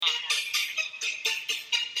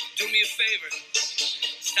me a favor.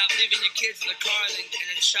 Stop leaving your kids in the car and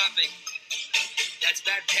then shopping. That's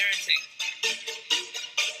bad parenting.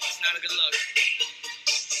 It's not a good look.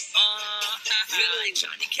 Feel like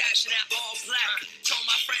Johnny Cash in that all black. Told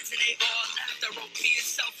my friends and they all laughed. I wrote be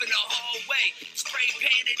yourself in the hallway. Spray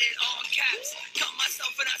painted in all caps. Cut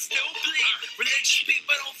myself and I still bleed. Religious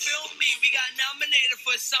people don't feel me. We got nominated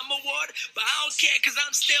for some award, but I don't care cause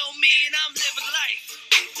I'm still me and I'm living life.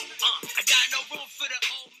 I got no room for the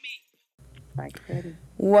old me.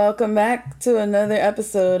 Welcome back to another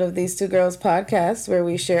episode of These Two Girls podcast, where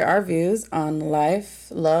we share our views on life,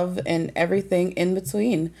 love, and everything in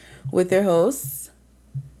between with your hosts,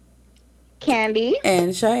 Candy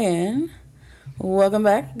and Cheyenne. Welcome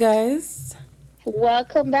back, guys.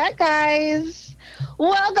 Welcome.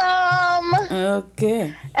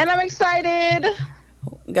 Okay. And I'm excited.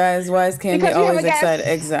 Guys, why is Candy always excited?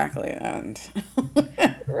 Exactly. And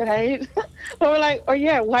right? But we're like, oh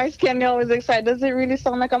yeah, why is Candy always excited? Does it really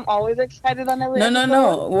sound like I'm always excited on every episode?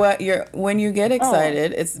 No. When you get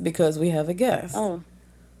excited, it's because we have a guest. Oh.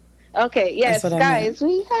 Okay, yes, guys,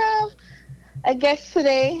 we have a guest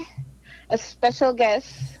today. A special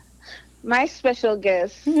guest. My special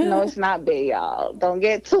guest. No, it's not big, y'all. Don't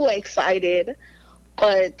get too excited.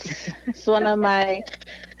 But it's one of my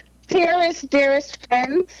dearest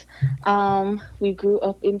friends. We grew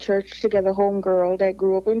up in church together, homegirl that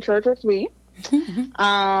grew up in church with me.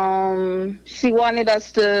 She wanted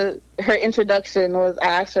us her introduction was, I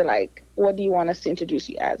asked her, like, what do you want us to introduce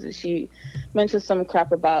you as? And she mentioned some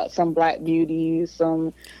crap about some black beauties,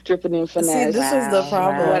 some dripping in finesse. See, this is the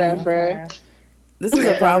problem. Whatever. This is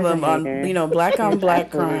a problem on, black on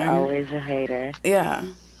black crime. Always a hater. Yeah.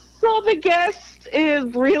 So the guest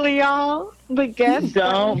is really y'all. The guest.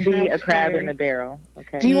 Don't be a crab in the barrel.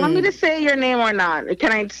 Okay. Do you want me to say your name or not?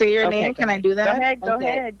 Can I say your name? Can I do that? Go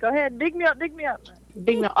ahead. Dig me up.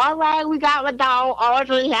 All right, we got my dog,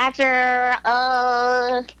 Audreen Hatcher.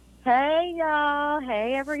 Hey, y'all.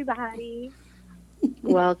 Hey, everybody.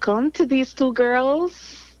 Welcome to These Two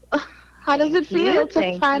Girls. How does it feel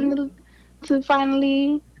to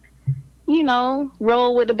finally,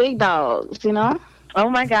 roll with the big dogs, Oh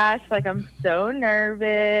my gosh, like I'm so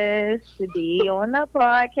nervous to be on the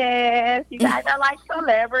podcast. You guys are like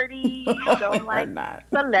celebrities. Don't like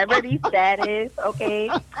celebrity status, okay?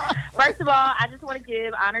 First of all, I just want to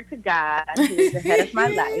give honor to God, who is the head of my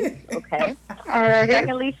life, okay? All right.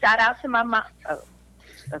 Secondly, shout out to my mom. Oh,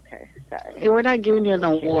 okay, sorry. We're not giving you an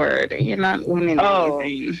award. You're not winning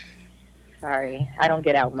anything. Sorry, I don't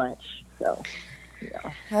get out much, so...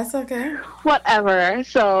 Yeah. That's okay. Whatever.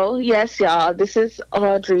 So, yes, y'all, this is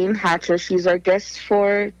Audreen Hatcher. She's our guest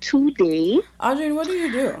for today. Audreen, what do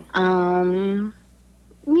you do?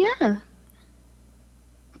 Yeah.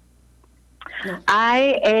 No.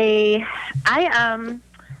 I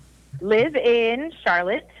live in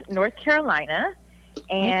Charlotte, North Carolina,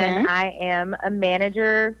 and I am a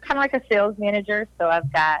manager, kind of like a sales manager. So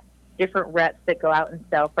I've got different reps that go out and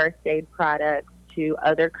sell first aid products to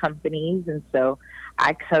other companies, and so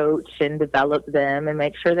I coach and develop them and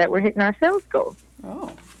make sure that we're hitting our sales goals.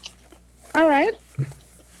 Oh. All right.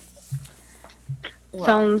 Well,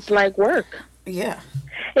 sounds like work. Yeah.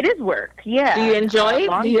 It is work, yeah. Do you enjoy it?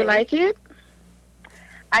 Do you like it?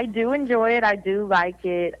 I do enjoy it. I do like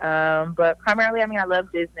it. But primarily, I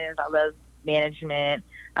love business. I love management,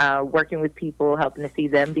 working with people, helping to see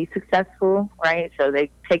them be successful, right? So they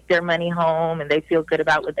take their money home and they feel good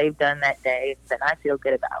about what they've done that day. Then I feel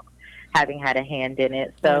good about having had a hand in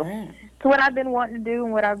it. So it's what I've been wanting to do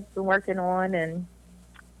and what I've been working on, and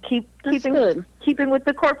keeping with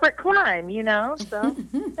the corporate climb, So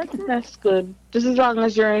that's good. Just as long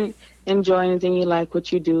as you're enjoying it and you like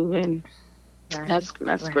what you do, and that's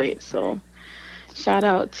great. So shout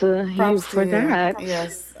out to you for that.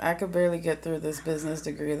 Yes, I could barely get through this business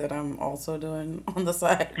degree that I'm also doing on the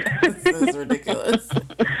side. This is ridiculous.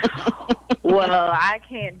 Well, I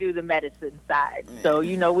can't do the medicine side. So,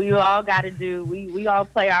 we all got to do, we all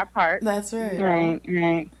play our part. That's right.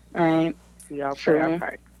 Right. We all play our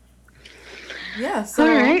part. Yeah, so all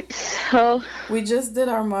right. So we just did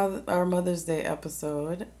our Mother's Day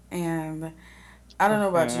episode, and I don't know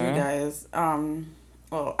about you guys.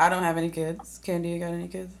 Well, I don't have any kids. Candy, you got any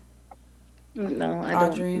kids? No, I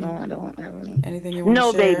Audreen? don't. No, I don't have any. Anything you want to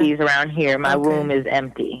share? No babies around here. My womb is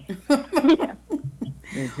empty. Yeah.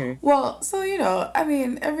 Mm-hmm. Well, so,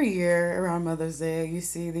 every year around Mother's Day, you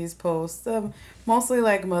see these posts, mostly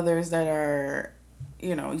like mothers that are,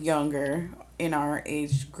 younger in our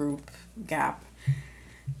age group gap.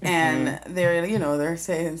 And they're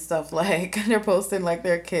saying stuff like, they're posting like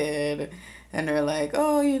their kid, and they're like,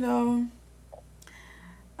 oh,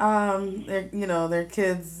 their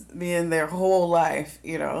kids being their whole life,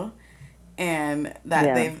 and that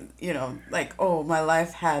Yeah. they've, like, oh, my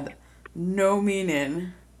life had no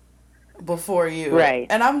meaning before you. Right.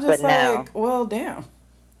 And I'm But just now. like, well, damn.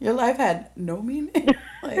 Your life had no meaning?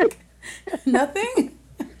 Like, nothing?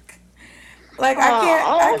 Like, I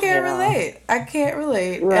Oh, can't Yeah. relate. I can't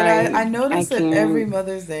relate. And I right. I notice it every can't.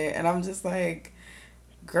 Mother's Day, and I'm just like,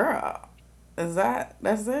 girl,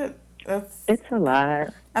 that's it? That's, It's a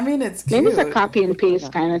lot. I mean, it's Maybe it's a cute. copy and It's a paste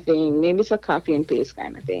lot. kind of thing. Maybe it's a copy and paste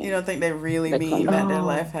kind of You thing don't think they really that mean comes that out. their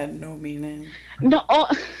life Oh. had no meaning? No. Oh.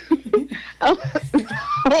 Oh.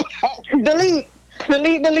 delete,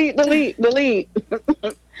 delete.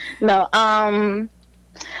 No.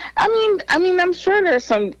 I mean, I'm sure there's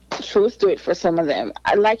some truth to it for some of them.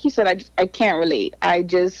 Like you said, I can't relate.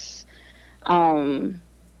 Um,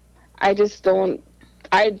 I just don't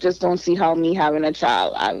see how me having a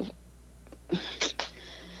child.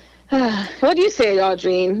 What do you say,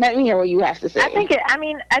 Audreen? Let me hear what you have to say. I think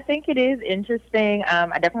it is interesting.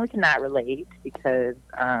 I definitely cannot relate because,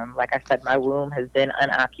 like I said, my womb has been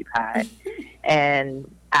unoccupied, and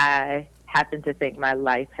I happen to think my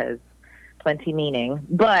life has plenty meaning.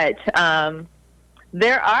 But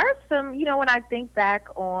there are some, when I think back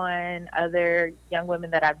on other young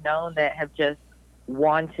women that I've known that have just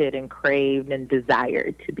wanted and craved and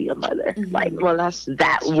desired to be a mother. Like Well,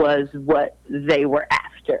 that was what they were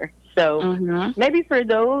after. So Mm-hmm. maybe for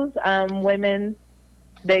those women,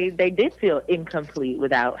 they did feel incomplete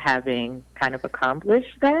without having kind of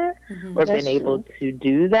accomplished that or That's been able true. to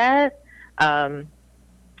do that.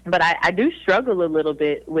 But I do struggle a little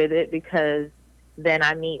bit with it because then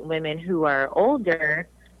I meet women who are older,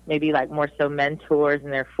 maybe like more so mentors in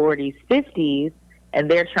their 40s, 50s, and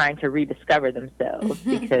they're trying to rediscover themselves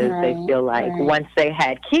because they Right. feel like Right. once they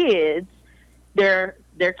had kids, their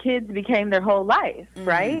kids became their whole life,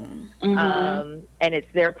 right? Mm-hmm. And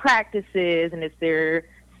it's their practices and it's their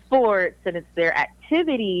sports and it's their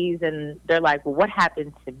activities, and they're like, well, what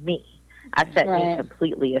happened to me? I set me Right.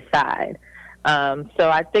 completely aside. So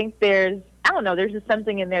I think I don't know, there's just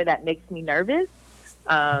something in there that makes me nervous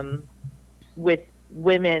with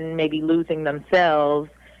women maybe losing themselves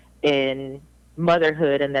in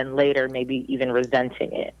motherhood and then later maybe even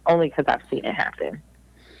resenting it, only because I've seen it happen.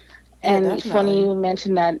 Yeah, And it's funny definitely. you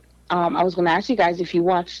mentioned that. I was going to ask you guys if you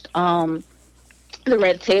watched the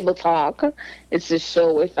Red Table Talk. It's this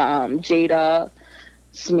show with Jada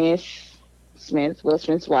Smith, Will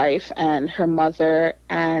Smith's wife, and her mother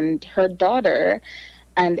and her daughter.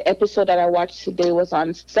 And the episode that I watched today was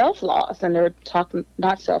on self loss, and they were talking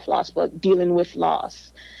not self loss, but dealing with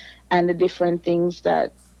loss and the different things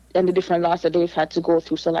that and the different loss that they've had to go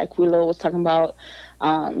through. So, like Willow was talking about,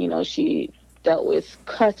 she dealt with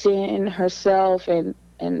cutting herself and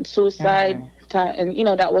suicide, Mhm.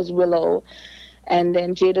 and that was Willow. And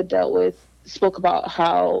then Jada spoke about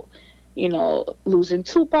how, losing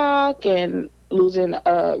Tupac and losing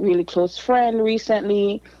a really close friend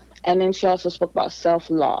recently. And then she also spoke about self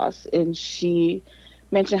loss, and she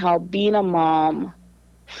mentioned how being a mom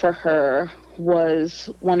for her was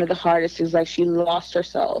one of the hardest things. Like, she lost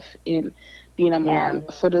herself in being a Yeah. mom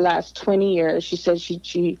for the last 20 years. She said she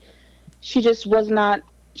just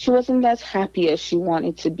she wasn't as happy as she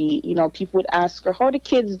wanted to be. People would ask her, how are the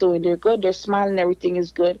kids doing? They're good, they're smiling, everything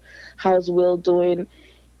is good. How's Will doing?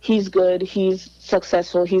 He's good, he's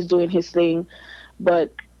successful, he's doing his thing.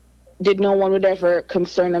 But did no one would ever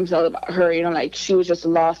concern themselves about her, like she was just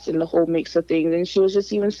lost in the whole mix of things. And she was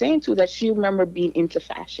just even saying too that she remembered being into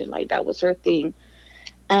fashion, like that was her thing.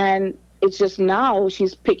 And it's just now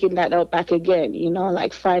she's picking that up back again,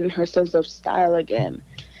 like finding her sense of style again.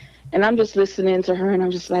 And I'm just listening to her, and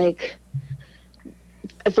I'm just like,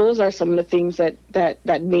 those are some of the things that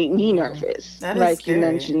make me nervous. That is Like you scary.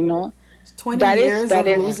 mentioned, 20 that is years that of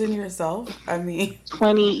is losing yourself. I mean,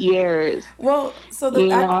 20 years. well, so You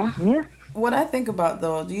know, Yeah. what I think about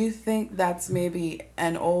though, do you think that's maybe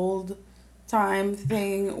an old time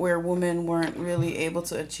thing where women weren't really able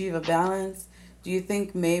to achieve a balance? Do you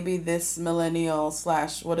think maybe this millennial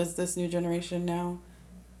slash, what is this new generation now?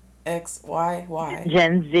 X, Y, Y,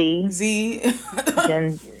 Gen Z. Z.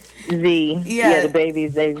 Gen Z. Yeah, the Yeah.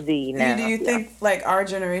 babies, they Z Do now. you Yeah. think like our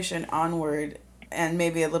generation onward and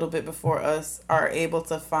maybe a little bit before us are able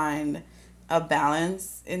to find a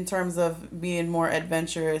balance in terms of being more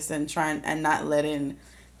adventurous and trying and not letting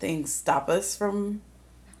things stop us from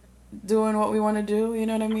doing what we want to do? You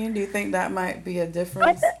know what I mean? Do you think that might be a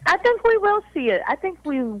difference? I think we will see it. I think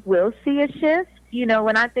we will see a shift.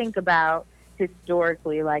 When I think about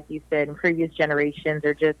historically, like you said, in previous generations,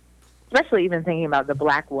 or just especially even thinking about the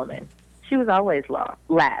black woman, she was always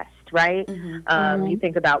last, right? You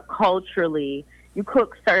think about culturally, you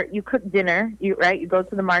cook dinner, you go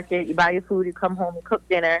to the market, you buy your food, you come home, you cook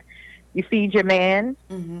dinner, you feed your man,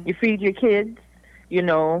 you feed your kids,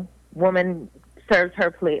 woman serves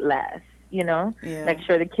her plate last, make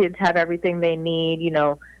sure the kids have everything they need,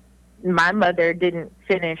 my mother didn't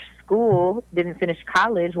finish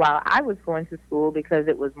college while I was going to school because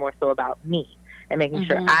it was more so about me and making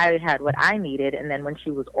sure I had what I needed. And then when she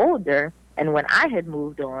was older and when I had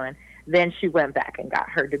moved on, then she went back and got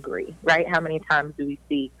her degree, right? How many times do we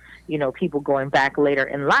see, people going back later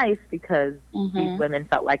in life because these women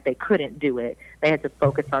felt like they couldn't do it. They had to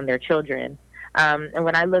focus on their children. And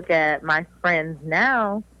when I look at my friends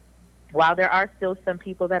now, while there are still some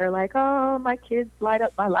people that are like, oh, my kids light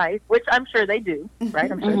up my life, which I'm sure they do,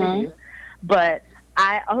 right? I'm sure they do. But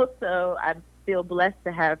I feel blessed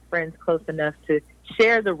to have friends close enough to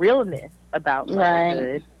share the realness about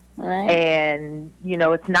motherhood. Right. And,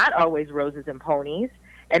 it's not always roses and ponies.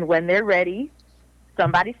 And when they're ready,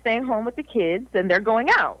 somebody's staying home with the kids and they're going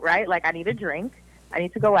out, right? Like, I need a drink, I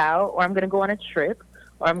need to go out, or I'm going to go on a trip,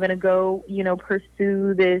 or I'm going to go,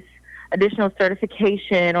 pursue this additional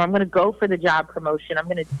certification, or I'm going to go for the job promotion. I'm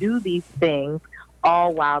going to do these things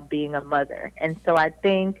all while being a mother. And so I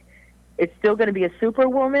think it's still going to be a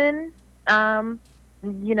superwoman,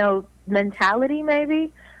 mentality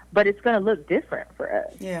maybe, but it's going to look different for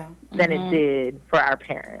us than it did for our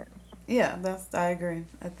parents. Yeah, I agree.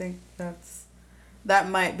 I think that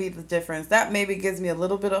might be the difference. That maybe gives me a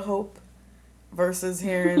little bit of hope versus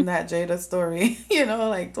hearing that Jada story,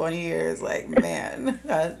 like 20 years, like, man,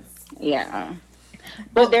 yeah.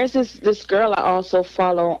 But there's this girl I also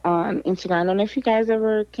follow on Instagram. I don't know if you guys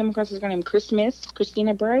ever came across this girl named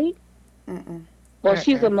Christina Bright. Well,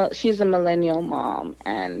 she's a millennial mom,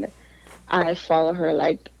 and I follow her.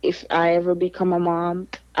 Like, if I ever become a mom,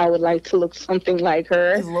 I would like to look something like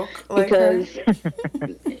her. Because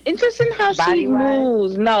it's just in how she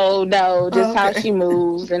moves. No, just how she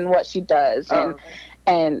moves and what she does,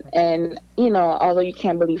 and although you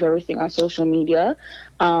can't believe everything on social media,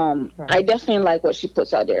 I definitely like what she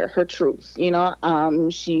puts out there, her truth.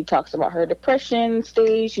 She talks about her depression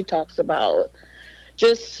stage. She talks about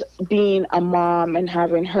just being a mom and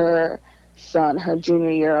having her son her junior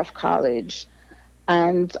year of college,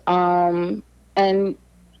 and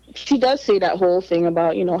she does say that whole thing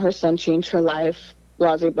about her son changed her life,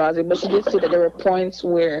 blase blase, but she did say that there were points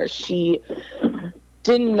where she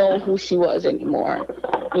didn't know who she was anymore,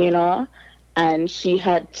 and she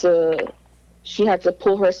had to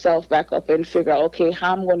pull herself back up and figure out, okay,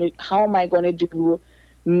 how am I going to do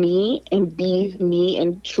me and be me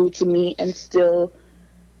and true to me and still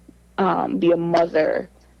be a mother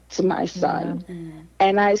to my son.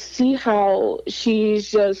 And I see how she's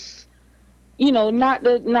just, she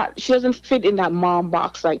doesn't fit in that mom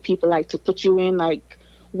box like people like to put you in. Like,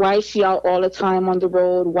 why is she out all the time on the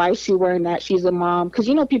road? Why is she wearing that? She's a mom. Because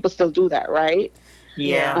people still do that, right?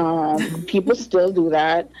 Yeah. People still do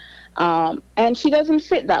that. And she doesn't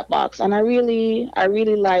fit that box. And I really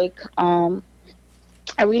like how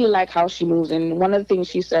she moves. And one of the things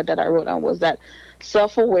she said that I wrote on was that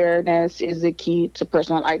self-awareness is the key to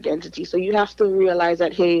personal identity. So you have to realize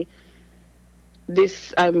that, hey,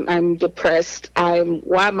 I'm depressed.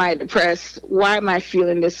 Why am I depressed? Why am I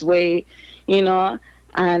feeling this way?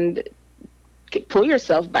 And pull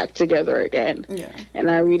yourself back together again. Yeah.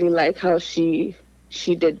 And I really like how she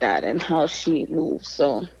did that and how she moves.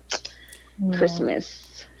 So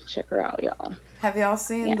Christmas, check her out, y'all. Have y'all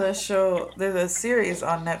seen the show? There's a series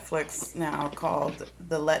on Netflix now called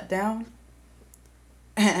The Letdown.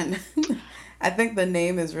 And I think the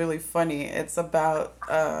name is really funny. It's about,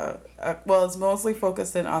 it's mostly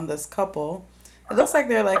focused in on this couple. It looks like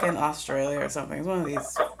they're like in Australia or something. It's one of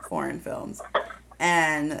these foreign films.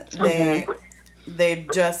 And they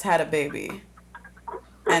just had a baby.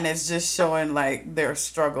 And it's just showing like their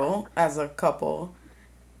struggle as a couple.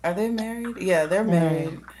 Are they married? Yeah, they're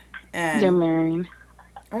married. And they're married.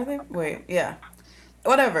 Are they? Wait, yeah.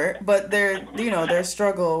 Whatever, but their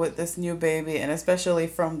struggle with this new baby, and especially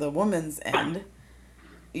from the woman's end,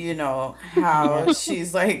 how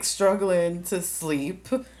she's like struggling to sleep,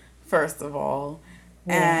 first of all.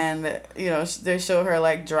 And, they show her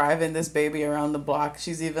like driving this baby around the block.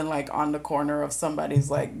 She's even like on the corner of somebody's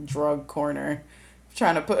like drug corner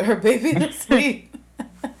trying to put her baby to sleep.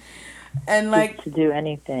 And like just to do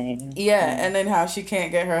anything. Yeah, and then how she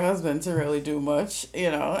can't get her husband to really do much,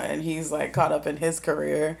 and he's like caught up in his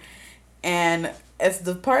career. And it's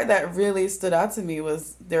the part that really stood out to me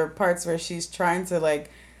was there are parts where she's trying to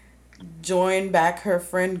like join back her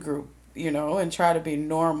friend group, and try to be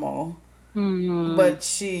normal but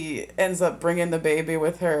she ends up bringing the baby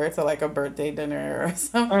with her to like a birthday dinner or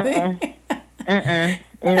something.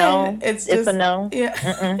 No, it's a no.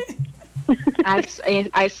 Yeah.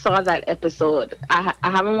 I saw that episode. I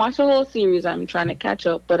haven't watched the whole series. I'm trying to catch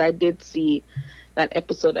up, but I did see that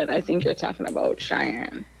episode that I think you're talking about,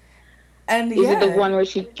 Cheyenne. And is it the one where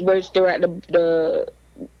they were at the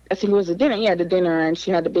I think it was the dinner, the dinner, and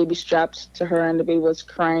she had the baby strapped to her, and the baby was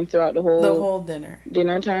crying throughout the whole dinner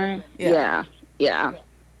time. Yeah.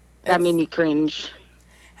 That made me cringe.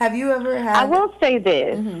 Have you ever had? I will say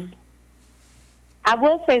this. Mm-hmm. I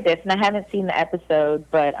will say this, and I haven't seen the episode,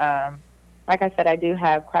 but like I said, I do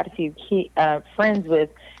have quite a few friends with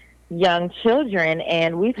young children,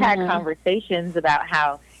 and we've had conversations about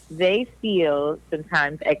how they feel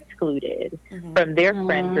sometimes excluded from their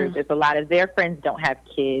friend group. If a lot of their friends don't have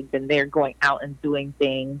kids and they're going out and doing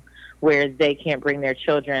things where they can't bring their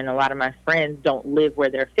children. A lot of my friends don't live where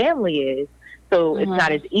their family is, so it's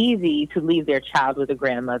not as easy to leave their child with a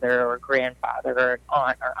grandmother or a grandfather or an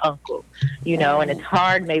aunt or uncle, and it's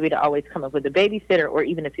hard maybe to always come up with a babysitter or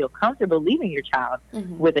even to feel comfortable leaving your child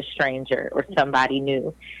with a stranger or somebody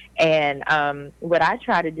new. And what I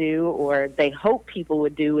try to do, or they hope people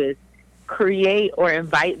would do, is create or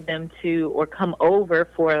invite them to or come over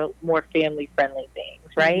for more family-friendly things,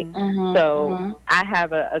 right? So I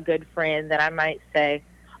have a good friend that I might say,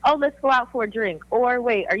 oh, let's go out for a drink. Or,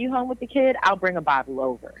 wait, are you home with the kid? I'll bring a bottle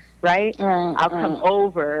over, right? I'll come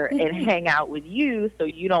over and hang out with you so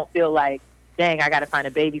you don't feel like, dang, I got to find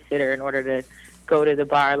a babysitter in order to go to the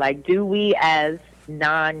bar. Like, do we as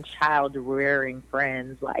non-child rearing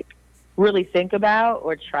friends, like, really think about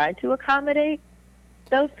or try to accommodate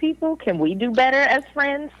those people? Can we do better as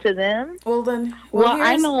friends to them? Well,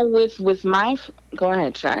 I know with my... Go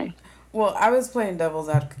ahead, Shai. Well, I was playing devil's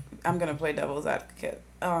advocate. I'm going to play devil's advocate.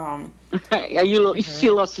 She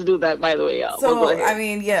loves to do that, by the way. So, I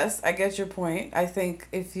mean, yes, I get your point. I think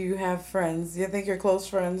if you have friends, you think your close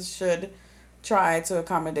friends should try to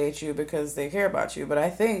accommodate you because they care about you. But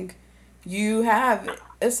I think you have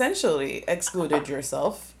essentially excluded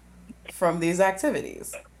yourself from these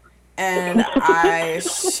activities. And I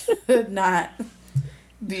should not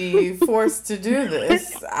be forced to do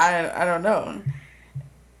this. I don't know.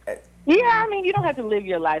 Yeah, I mean, you don't have to live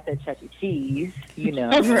your life at Chuck E. Cheese,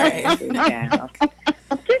 Right.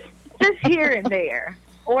 Just here and there.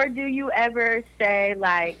 Or do you ever say,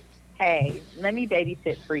 like, hey, let me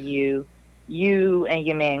babysit for you. You and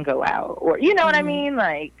your man go out. Or, you know what I mean?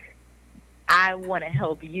 Like, I want to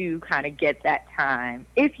help you kind of get that time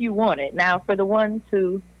if you want it. Now, for the ones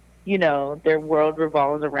who, their world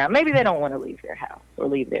revolves around, maybe they don't want to leave their house or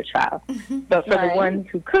leave their child. But for the ones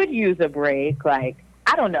who could use a break, like,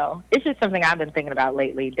 I don't know. It's just something I've been thinking about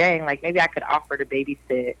lately. Dang, like maybe I could offer to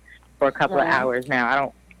babysit for a couple of hours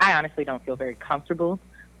now. I honestly don't feel very comfortable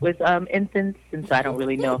with infants, and so I don't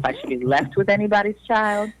really know if I should be left with anybody's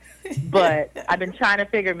child. But I've been trying to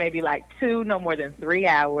figure maybe like 2, no more than 3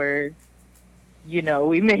 hours.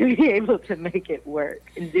 We may be able to make it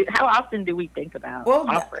work. And how often do we think about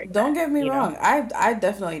offering? Don't get me wrong. I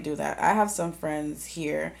definitely do that. I have some friends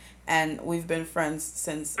here, and we've been friends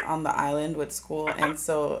since on the island with school. And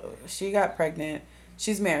so she got pregnant.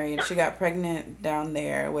 She's married. She got pregnant down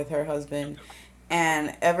there with her husband.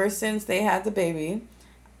 And ever since they had the baby,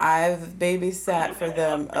 I've babysat for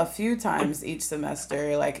them a few times each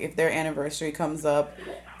semester. Like if their anniversary comes up,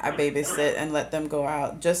 I babysit and let them go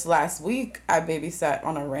out. Just last week, I babysat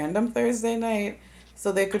on a random Thursday night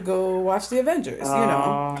so they could go watch the Avengers,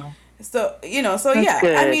 So, yeah.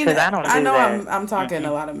 Good, I mean, I know I'm talking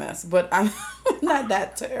a lot of mess, but I'm not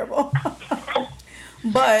that terrible.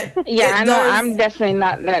 But yeah, I know I'm definitely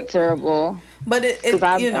not that terrible. But I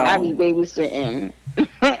be babysitting.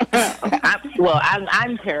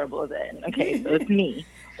 I'm terrible then. Okay, so it's me.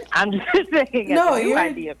 I'm just saying a new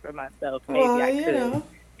idea for myself. Maybe I could.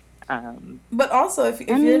 But also, if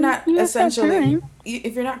you're not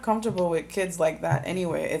if you're not comfortable with kids like that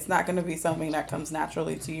anyway, it's not going to be something that comes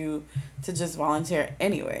naturally to you to just volunteer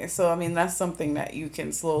anyway. So, I mean, that's something that you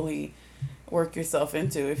can slowly work yourself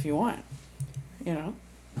into if you want,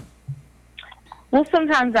 Well,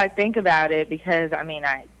 sometimes I think about it because, I mean,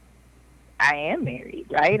 I am married,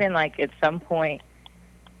 right? And, like, at some point,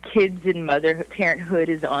 kids and parenthood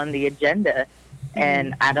is on the agenda,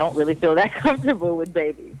 and I don't really feel that comfortable with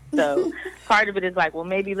babies. So part of it is like, well,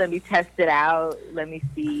 maybe let me test it out. Let me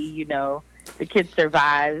see, the kid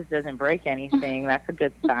survives, doesn't break anything. That's a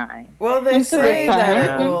good sign. Well, they say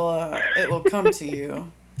that it will come to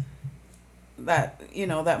you. That,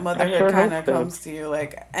 that motherhood kind of comes to you.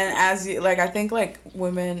 Like, and as you, like, I think, like,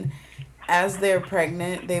 women as they're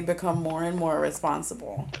pregnant, they become more and more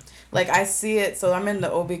responsible. Like I see it, so I'm in the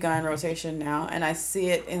OB-GYN rotation now, and I see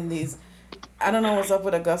it in these, I don't know what's up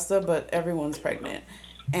with Augusta, but everyone's pregnant.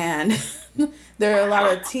 And there are a lot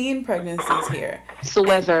of teen pregnancies here. It's the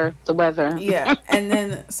weather. The weather. Yeah, and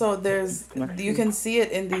then so you can see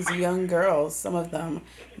it in these young girls. Some of them,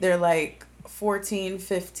 they're like 14,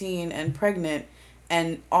 15 and pregnant,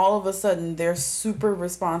 and all of a sudden they're super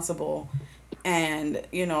responsible and,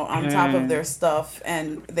 on top of their stuff,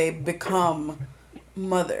 and they become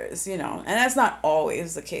mothers, and that's not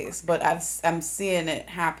always the case, but I'm seeing it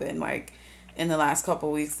happen like in the last couple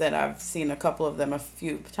of weeks that I've seen a couple of them a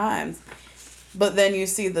few times. But then you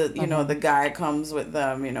see the guy comes with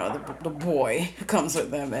them, the boy comes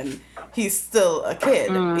with them, and he's still a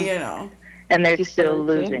kid, And they're still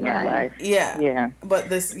losing in life. Yeah. Yeah.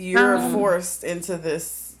 But you're forced into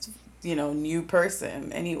this, new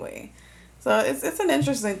person anyway. So it's an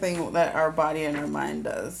interesting thing that our body and our mind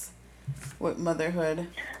does with motherhood.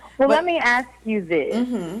 Well, let me ask you this.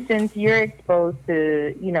 Mm-hmm. Since you're exposed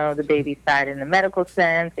to, the baby side in the medical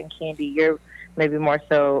sense, and Candy, you're maybe more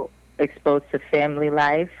so exposed to family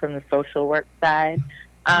life from the social work side.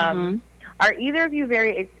 Are either of you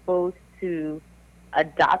very exposed to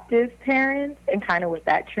adoptive parents and kind of what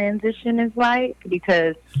that transition is like?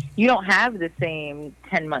 Because you don't have the same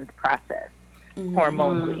 10-month process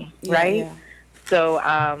hormonally, right? Yeah. So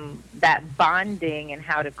that bonding and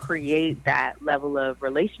how to create that level of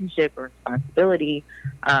relationship or responsibility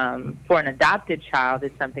for an adopted child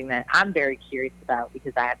is something that I'm very curious about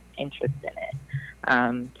because I have interest in it.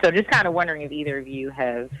 So just kind of wondering if either of you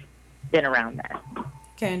have been around that.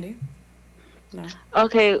 Candy? No.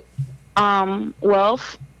 Okay. Well,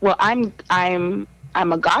 I'm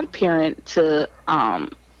a godparent to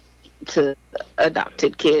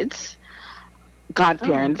adopted kids.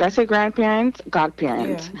 Godparents. Did I say grandparents?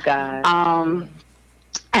 Godparents. Yeah. God.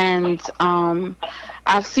 And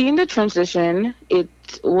I've seen the transition. It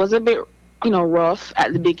was a bit, rough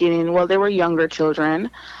at the beginning. Well, they were younger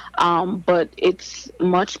children. But it's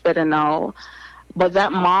much better now. But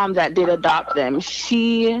that mom that did adopt them,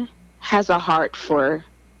 she has a heart for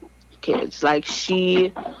kids. Like,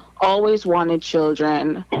 she always wanted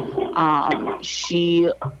children. She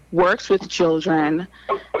works with children,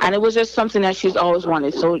 and it was just something that she's always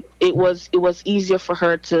wanted. So it was easier for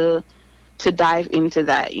her to dive into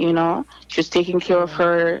that. She was taking care of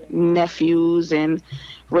her nephews and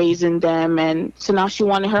raising them, and so now she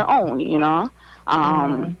wanted her own.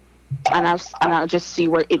 And I just see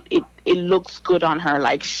where it looks good on her.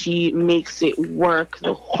 Like, she makes it work.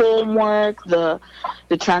 The homework, the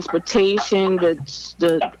transportation,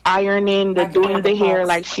 the ironing, the doing the hair.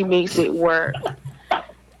 Like, she makes it work.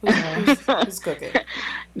 Who's cooking?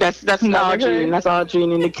 That's Audreen. That's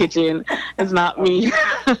Audreen in the kitchen. It's not me.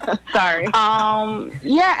 Sorry.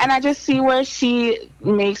 Yeah, and I just see where she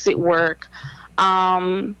makes it work.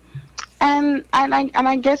 And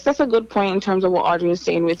I guess that's a good point in terms of what Audrey is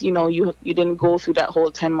saying with, you didn't go through that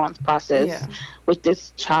whole 10-month process with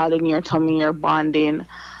this child in your tummy, you're bonding.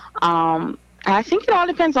 And I think it all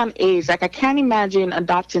depends on age. Like, I can't imagine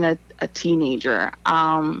adopting a teenager.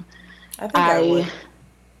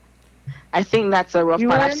 I think that's a rough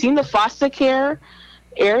part. I've seen the foster care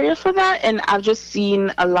area for that, and I've just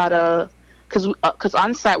seen a lot of, because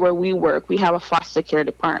on site where we work, we have a foster care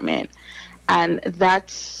department, and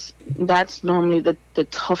that's normally the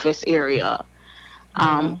toughest area.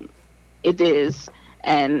 It is,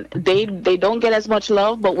 and they don't get as much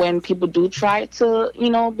love, but when people do try to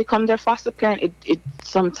become their foster parent, it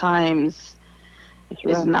sometimes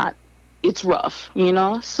it's rough.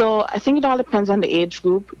 So I think it all depends on the age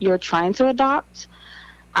group you're trying to adopt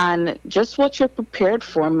and just what you're prepared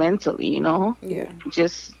for mentally.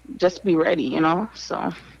 Just be ready.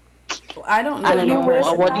 So I don't know. I don't know.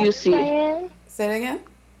 What do you see? Say it again.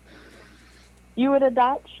 You would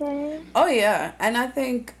adopt, Shane? Oh yeah, and I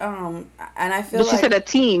think, and I feel but she said a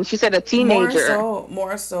teen. She said a teenager.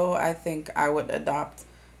 More so, I think I would adopt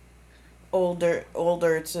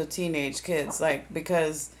older to teenage kids, like,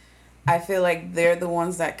 because I feel like they're the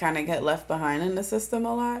ones that kind of get left behind in the system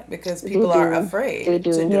a lot because people are afraid to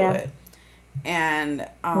do it, and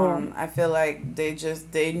I feel like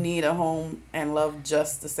they need a home and love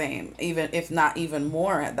just the same, even if not even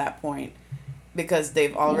more at that point. Because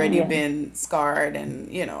they've already been scarred and,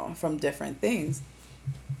 from different things.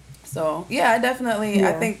 So, I definitely,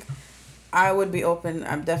 I think I would be open.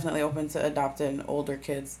 I'm definitely open to adopting older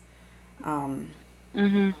kids at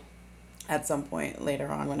some point later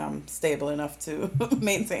on when I'm stable enough to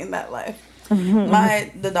maintain that life.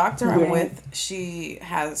 The doctor I'm with, she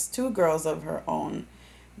has 2 girls of her own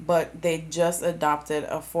but they just adopted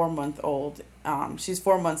a 4 month old. She's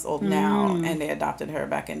 4 months old now, and they adopted her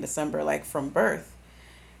back in December, like from birth.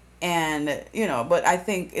 And but I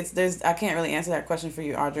think I can't really answer that question for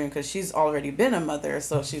you, Audrey, because she's already been a mother,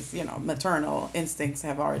 so she's maternal instincts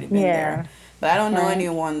have already been there. But I don't know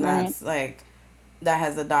anyone that's like that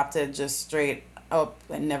has adopted just straight up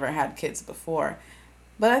and never had kids before.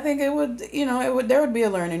 But I think it would there would be a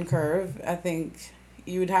learning curve. I think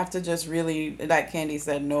you would have to just really, like Candy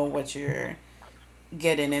said, know what you're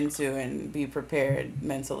getting into and be prepared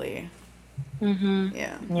mentally.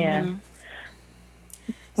 Yeah.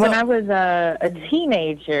 When I was a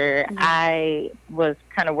teenager, I was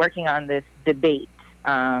kind of working on this debate.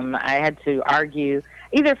 I had to argue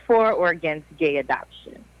either for or against gay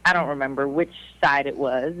adoption. I don't remember which side it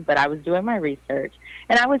was, but I was doing my research.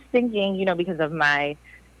 And I was thinking, because of my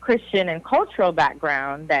Christian and cultural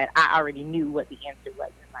background, that I already knew what the answer was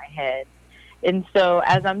in my head. And so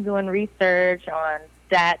as I'm doing research on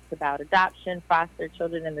stats about adoption, foster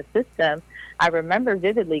children in the system, I remember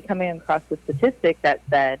vividly coming across the statistic that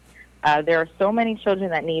said there are so many children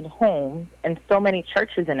that need homes and so many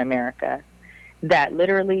churches in America that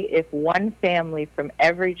literally if one family from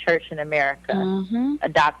every church in America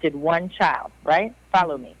adopted one child, right?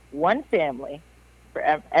 Follow me. One family for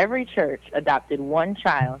every church adopted one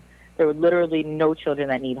child, there were literally no children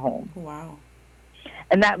that need homes. Wow.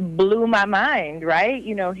 And that blew my mind, right?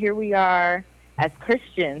 Here we are as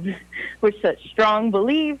Christians with such strong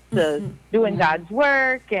beliefs of doing God's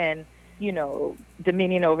work and,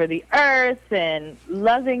 dominion over the earth and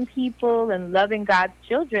loving people and loving God's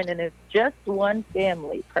children. And if just one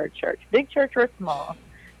family per church, big church or small,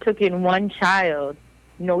 took in one child,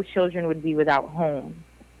 no children would be without homes.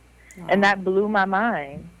 Wow. And that blew my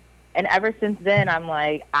mind. And ever since then, I'm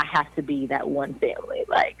like, I have to be that one family.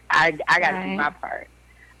 Like, I got to do my part.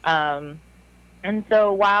 And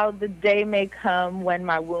so while the day may come when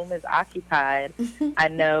my womb is occupied, I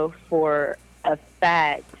know for a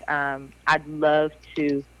fact I'd love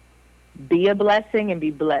to be a blessing and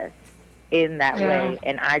be blessed in that way.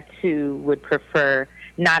 And I, too, would prefer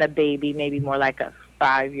not a baby, maybe more like a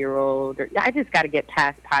 5-year-old. I just got to get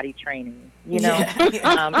past potty training, Let's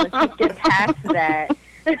just get past that.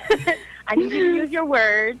 I need you to use your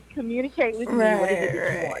words, communicate with me. What is it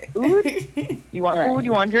that you want? Food? You want food?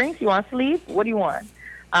 You want drinks? You want sleep? What do you want?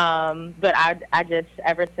 But I just,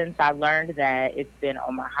 ever since I learned that, it's been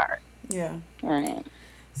on my heart. Yeah. Right.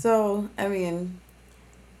 So, I mean,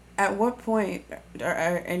 at what point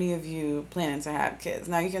are any of you planning to have kids?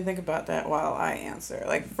 Now, you can think about that while I answer.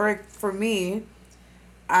 Like, for me,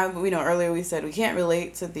 earlier we said we can't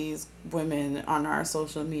relate to these women on our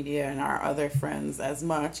social media and our other friends as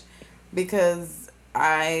much because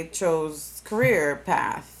I chose career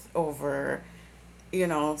path over,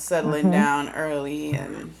 settling down early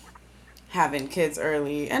and having kids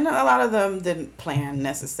early. And a lot of them didn't plan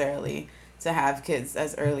necessarily to have kids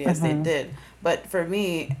as early as they did. But for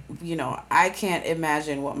me, I can't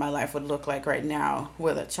imagine what my life would look like right now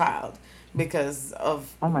with a child because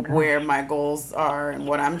of where my goals are and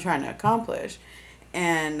what I'm trying to accomplish.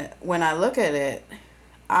 And when I look at it,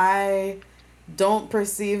 I don't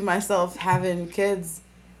perceive myself having kids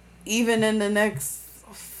even in the next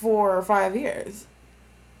 4 or 5 years.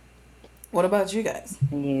 What about you guys?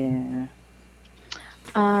 Yeah.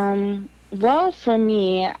 Well, for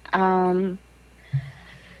me, so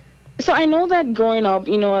I know that growing up,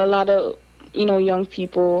 a lot of, young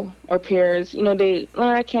people or peers,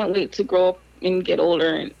 I can't wait to grow up and get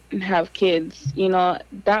older and have kids.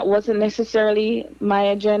 That wasn't necessarily my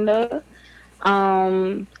agenda.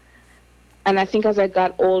 And I think as I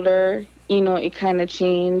got older, it kind of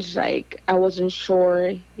changed. Like, I wasn't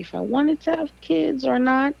sure if I wanted to have kids or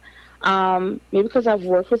not. Maybe because I've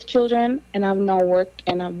worked with children and I'm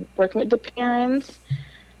working with the parents,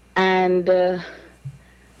 and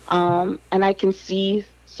I can see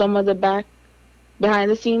some of the behind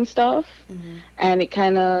the scenes stuff, and it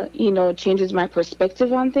kind of changes my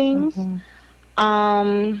perspective on things.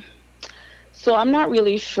 So I'm not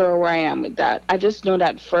really sure where I am with that. I just know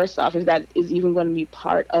that first off, if that is even going to be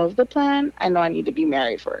part of the plan, I know I need to be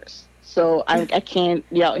married first. So I can't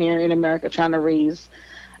be out here in America trying to raise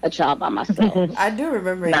a child by myself. I do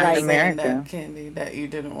remember you saying that, Candy, that you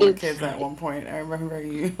didn't want kids at one point. I remember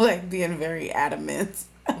you being very adamant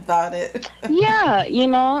about it. Yeah,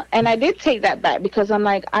 and I did take that back because I'm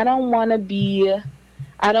like, I don't want to be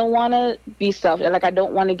selfish. Like, I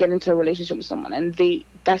don't want to get into a relationship with someone and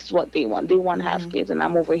that's what they want. They want to have kids, and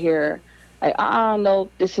I'm over here like, no,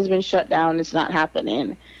 this has been shut down. It's not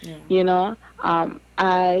happening. Yeah.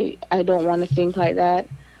 I don't want to think like that.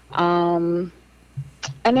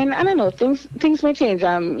 And then I don't know, things may change.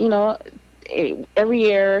 Every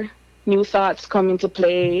year new thoughts come into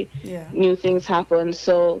play, Yeah. new things happen.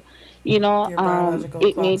 So, Your biological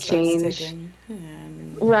it may clock starts change. ticking.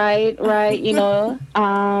 And Right, right.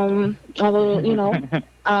 Although,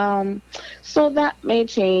 so that may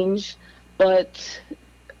change, but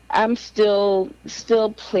I'm still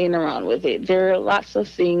playing around with it. There are lots of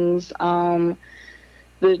things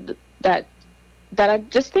the, that that I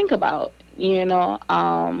just think about.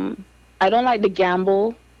 I don't like to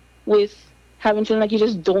gamble with having children. Like, you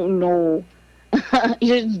just don't know.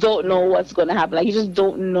 You just don't know Yeah. what's going to happen. Like, you just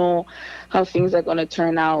don't know how things are going to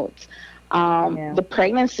turn out. Yeah. The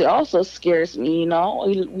pregnancy also scares me.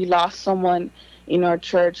 We lost someone in our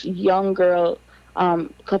church, young girl, a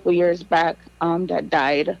couple years back, that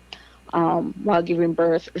died while giving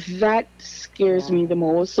birth. That scares me the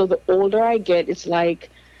Wow. most. So the older I get, it's like,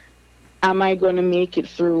 am I going to make it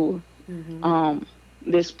through um,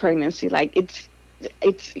 this pregnancy? Like,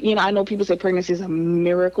 I know people say pregnancy is a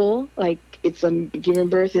miracle. Like, giving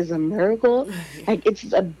birth is a miracle. Like,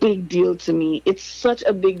 it's a big deal to me. It's such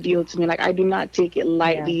a big deal to me. Like, I do not take it Yeah.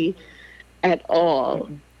 lightly at all,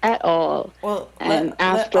 Mm-mm. at all. well, And let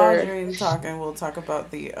after, Audreen talk, and we'll talk about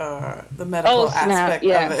the oh medical snap, aspect of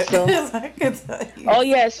yeah. it. So, 'Cause I could tell you. oh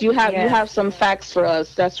yes, you Yeah. have some facts for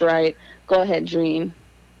us. That's right. Go ahead, Dream.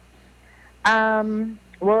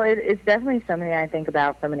 Well, it's definitely something I think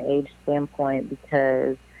about from an age standpoint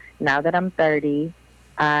because now that I'm 30,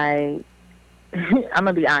 I I'm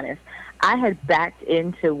gonna be honest. I had backed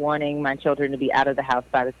into wanting my children to be out of the house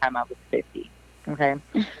by the time I was 50. Okay,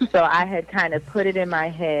 so I had kind of put it in my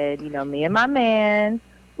head, me and my man,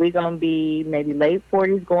 we're gonna be maybe late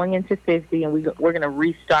 40s, going into 50, and we're gonna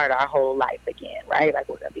restart our whole life again, right? Like,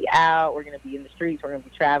 we're gonna be out, we're gonna be in the streets, we're gonna be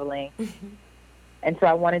traveling, and so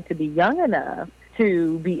I wanted to be young enough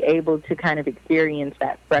to be able to kind of experience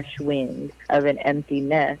that fresh wind of an empty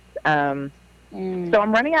nest. So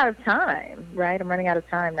I'm running out of time, right? I'm running out of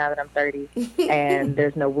time now that I'm 30, and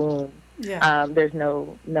there's no womb. Yeah. There's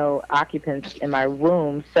no occupants in my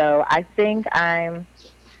womb. So I think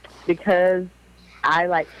because I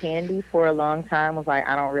like candy for a long time, was like,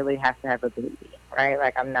 I don't really have to have a baby, right?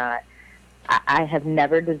 Like, I have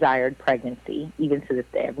never desired pregnancy, even to this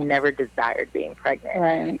day. I've never desired being pregnant.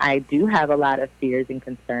 Right. I do have a lot of fears and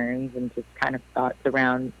concerns and just kind of thoughts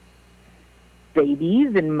around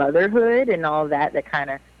babies and motherhood and all that kind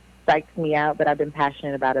of psyched me out, but I've been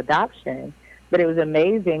passionate about adoption. But it was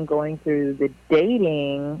amazing going through the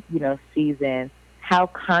dating, season, how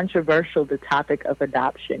controversial the topic of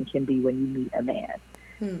adoption can be when you meet a man.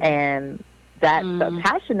 And that's a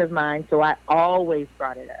passion of mine, so I always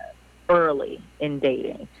brought it up early in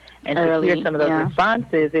dating. And to hear some of those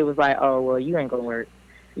responses, it was like, oh, well, you ain't going to work.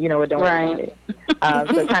 You know what, don't worry about it.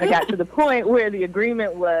 So it kind of got to the point where the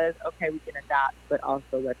agreement was, okay, we can adopt, but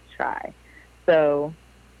also let's try. So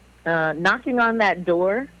knocking on that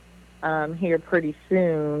door here pretty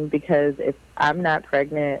soon, because if I'm not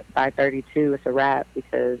pregnant by 32, it's a wrap,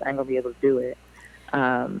 because I ain't going to be able to do it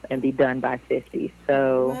and be done by 50.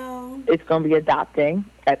 So it's going to be adopting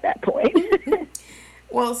at that point.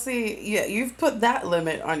 Well, see, yeah, you've put that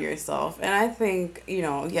limit on yourself. And I think,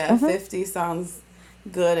 50 sounds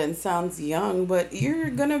good and sounds young, but you're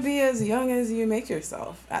going to be as young as you make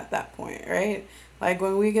yourself at that point, right? Like,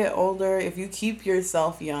 when we get older, if you keep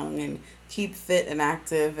yourself young and keep fit and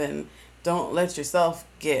active and don't let yourself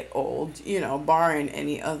get old, barring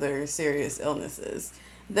any other serious illnesses,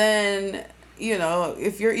 then,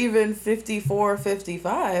 if you're even 54,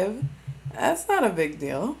 55, that's not a big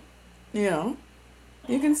deal, You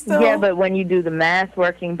can still... Yeah, but when you do the math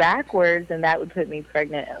working backwards, then that would put me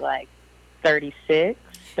pregnant at like 36,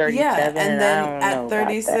 37. Yeah, and then I don't at know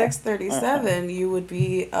 36, 37, you would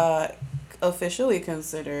be officially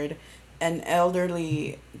considered an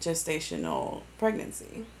elderly gestational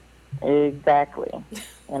pregnancy. Exactly.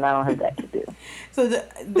 And I don't have that to do. So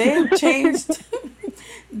they've changed.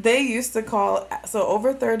 They used to call... So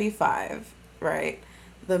over 35, right?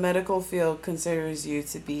 The medical field considers you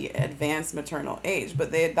to be advanced maternal age,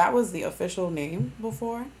 but that was the official name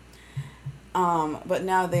before. But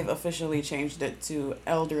now they've officially changed it to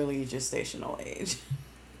elderly gestational age.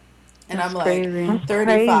 And That's I'm like, crazy.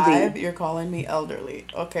 35, you're calling me elderly.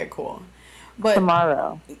 Okay, cool. But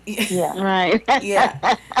tomorrow. Yeah. Right.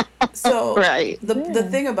 Yeah. So right. The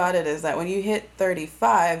thing about it is that when you hit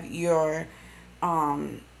 35, your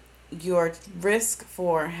risk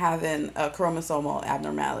for having a chromosomal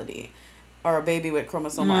abnormality or a baby with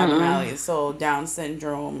chromosomal abnormalities, so Down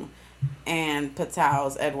syndrome and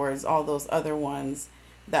Patau's, Edwards, all those other ones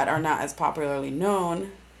that are not as popularly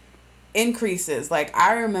known, increases. Like,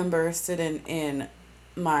 I remember sitting in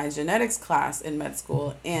my genetics class in med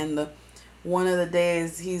school, and one of the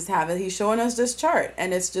days he's showing us this chart,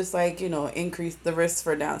 and it's just like, increase the risk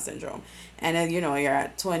for Down syndrome, and then you're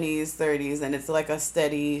at 20s, 30s, and it's like a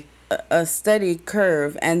steady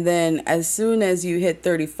curve, and then as soon as you hit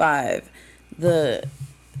 35, the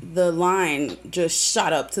line just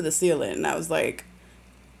shot up to the ceiling, and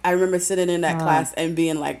I remember sitting in that class and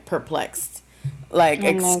being like perplexed. Like,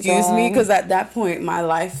 excuse me, because at that point my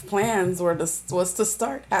life plans was to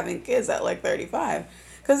start having kids at like 35.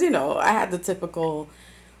 Because, I had the typical,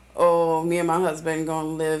 me and my husband going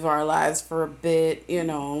to live our lives for a bit,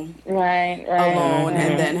 right, alone,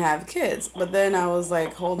 and then have kids. But then I was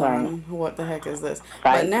like, hold on, what the heck is this?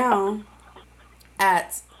 But now,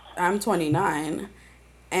 I'm 29,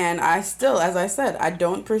 and I still, as I said, I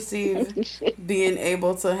don't perceive being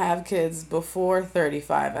able to have kids before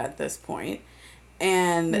 35 at this point.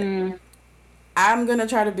 And I'm going to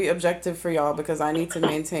try to be objective for y'all because I need to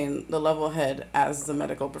maintain the level head as a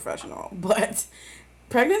medical professional. But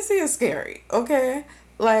pregnancy is scary, okay?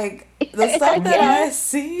 Like, the stuff that I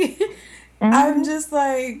see, I'm just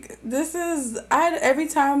like, every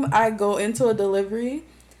time I go into a delivery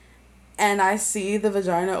and I see the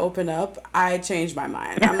vagina open up, I change my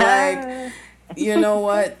mind. I'm like, you know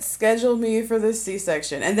what? Schedule me for this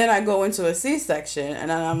C-section. And then I go into a C-section, and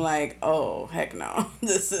then I'm like, oh, heck no.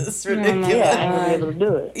 This is ridiculous. I won't be able to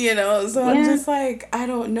do it. So I'm just like, I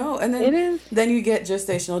don't know. And then you get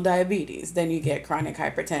gestational diabetes. Then you get chronic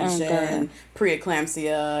hypertension,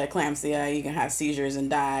 preeclampsia, eclampsia. You can have seizures and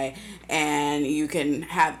die. And you can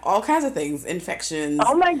have all kinds of things, infections.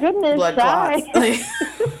 Oh, my goodness. Blood clots.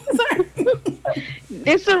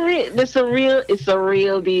 It's a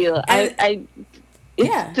real deal.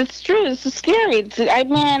 It's true. It's scary.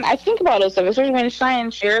 I think about those stuff, especially when Cheyenne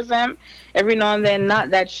shares them every now and then. Not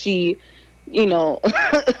that she,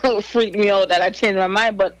 freaked me out that I changed my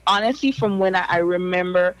mind, but honestly, from when I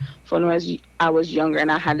remember from when I was younger,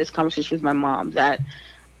 and I had this conversation with my mom, that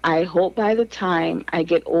I hope by the time I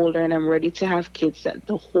get older and I'm ready to have kids that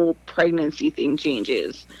the whole pregnancy thing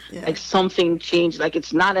changes. Yeah. Like something changed. Like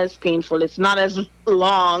it's not as painful. It's not as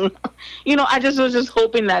long. I just was just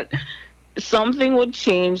hoping that something would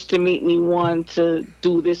change to make me want to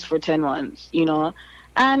do this for 10 months,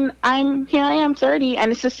 And I am 30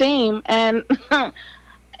 and it's the same. And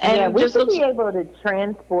we should be able to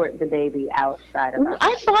transport the baby outside of us.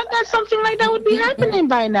 I thought that something like that would be happening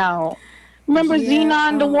by now. Remember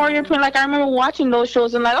Xenon, the Warrior Twin? Like, I remember watching those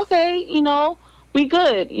shows and like, okay, we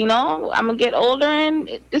good, I'm going to get older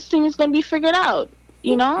and this thing is going to be figured out,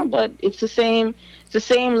 but it's the same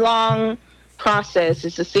long process.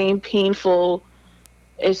 It's the same painful,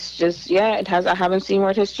 it's just, I haven't seen where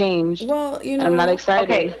it has changed. Well, I'm not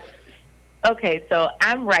excited. Okay, so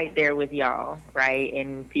I'm right there with y'all, right,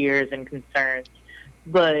 in fears and concerns.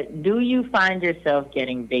 But do you find yourself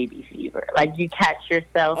getting baby fever? Like, you catch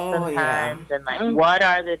yourself sometimes, and like, what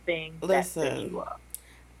are the things that set you up?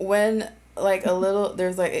 When like a little,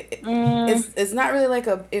 there's like it's not really like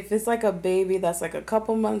if it's like a baby that's like a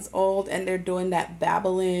couple months old and they're doing that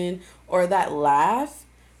babbling or that laugh,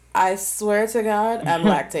 I swear to God, I'm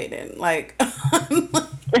lactating. Like,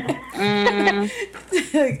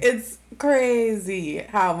 like it's crazy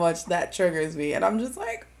how much that triggers me, and I'm just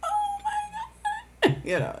like,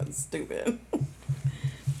 it's stupid.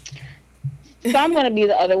 So I'm gonna be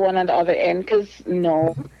the other one on the other end, because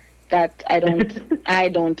that I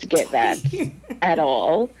don't get that at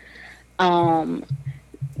all.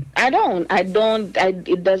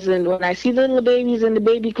 It doesn't. When I see the little babies in the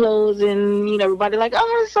baby clothes and everybody like,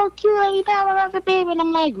 oh, it's so cute, you have another baby, and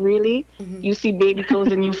I'm like, really? Mm-hmm. You see baby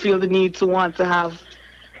clothes and you feel the need to want to have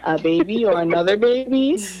a baby or another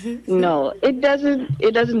baby? No, it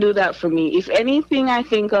doesn't do that for me. If anything, I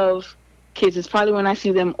think of kids, it's probably when I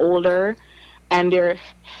see them older and they're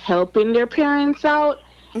helping their parents out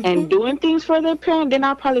and doing things for their parent, then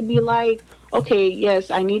I'll probably be like, okay, yes,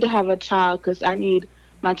 I need to have a child because I need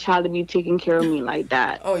my child to be taking care of me like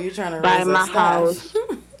that. Oh, you're trying to buy raise my house.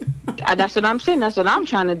 That's what I'm saying. That's what I'm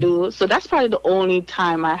trying to do. So that's probably the only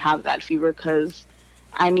time I have that fever, because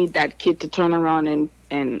I need that kid to turn around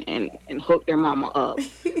and hook their mama up.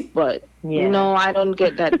 But I don't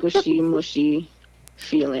get that gushy mushy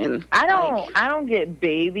feeling. I don't get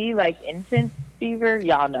baby like infant fever.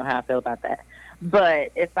 Y'all know how I feel about that.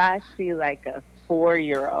 But if I see like a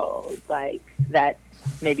 4-year-old like that,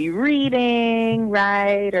 maybe reading,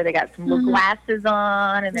 right, or they got some little glasses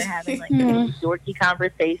on and they're having like a dorky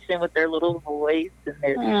conversation with their little voice, and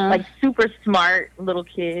they're like super smart little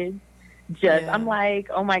kids. I'm like,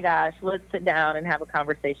 oh my gosh, let's sit down and have a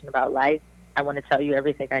conversation about life. I want to tell you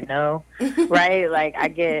everything I know, right? Like I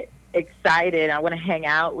get excited. I want to hang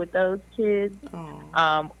out with those kids,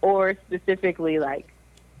 or specifically like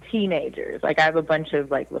teenagers. Like I have a bunch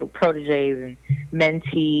of like little proteges and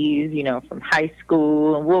mentees, you know, from high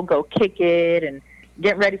school, and we'll go kick it and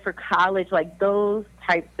get ready for college. Like those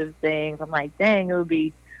types of things. I'm like, dang, it would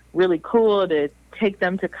be really cool to take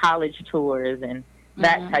them to college tours and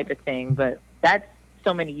that type of thing. But that's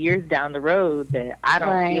so many years down the road that I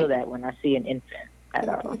don't feel that when I see an infant at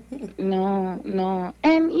all. No.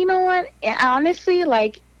 And you know what? Honestly,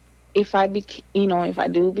 like, if I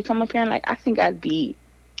do become a parent, like, I think I'd be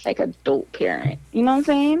like a dope parent. You know what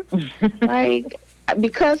I'm saying? Like,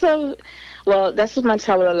 because of, well, that's what my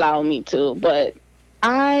child will allow me to. But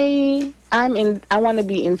I want to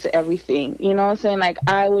be into everything. You know what I'm saying? Like,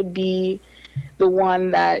 I would be the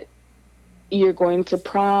one that you're going to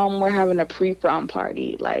prom, we're having a pre-prom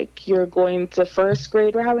party. Like, you're going to first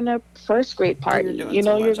grade, we're having a first grade party. You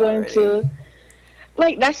know, you're going to,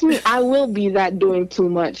 like, that's me. I will be that doing too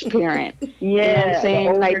much parent. You know what I'm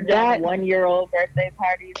saying? Like that 1-year-old birthday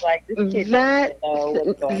parties, like this kid that know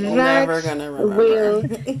what's going on. Never gonna remember. Will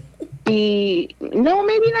be no,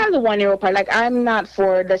 maybe not the 1-year-old part. Like, I'm not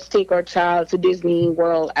for let's take our child to Disney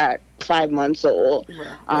World at 5 months old.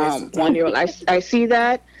 1-year-old. I see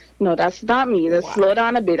that. No, that's not me. Let's slow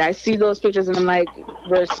down a bit. I see those pictures and I'm like,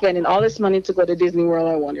 we're spending all this money to go to Disney World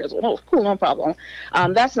at 1 year old. Oh, cool, no problem.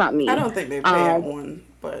 That's not me. I don't think they pay at 1,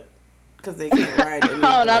 but because they can't ride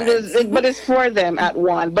it. But it's for them at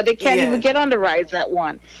 1. But they can't even get on the rides at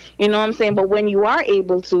 1. You know what I'm saying? But when you are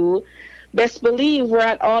able to, best believe we're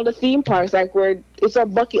at all the theme parks. Like, it's our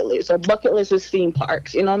bucket list. Our bucket list is theme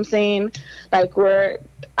parks. You know what I'm saying? Like,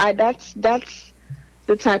 that's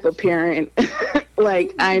the type of parent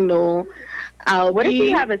like I know I'll What be. if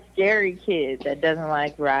you have a scary kid that doesn't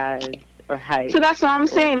like rides or heights? So that's what I'm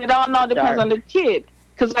saying. It all depends on the kid.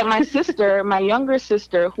 Because like my sister, my younger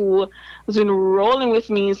sister, who has been rolling with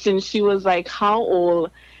me since she was like how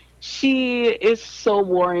old? She is so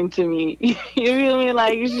boring to me. You feel me?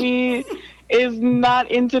 Like, she is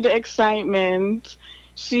not into the excitement.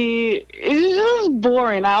 She is just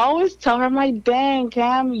boring. I always tell her, I'm like, dang,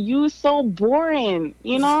 Cam, you so boring,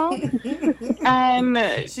 you know? And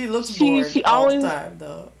she looks bored she all always, the time,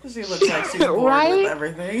 though. She looks like she's bored with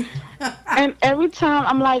everything. And every time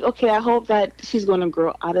I'm like, okay, I hope that she's going to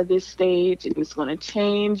grow out of this stage and it's going to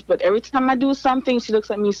change. But every time I do something, she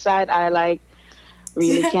looks at me side-eye like,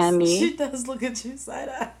 really, Candy? She does look at you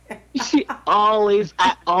side-eye.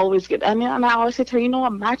 I always get, and I always say to her, you know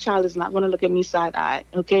what, my child is not going to look at me side-eye,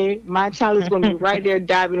 okay? My child is going to be right there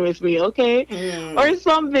dabbing with me, okay? Or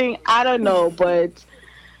something, I don't know, but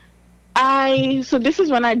so this is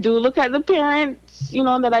when I do look at the parents, you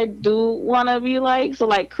know, that I do want to be like, so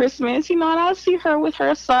like Christmas, you know, and I'll see her with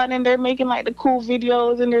her son, and they're making like the cool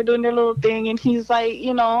videos, and they're doing their little thing, and he's like,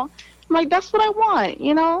 you know, I'm like, that's what I want,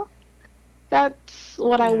 you know? That's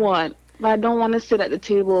what I want. But I don't want to sit at the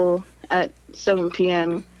table at 7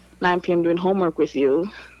 p.m., 9 p.m. doing homework with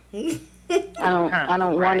you. I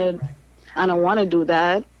don't want to do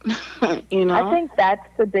that. You know? I think that's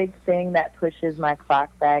the big thing that pushes my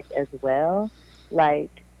clock back as well.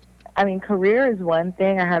 Like, I mean, career is one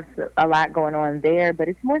thing. I have a lot going on there, but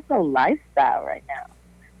it's more so lifestyle right now.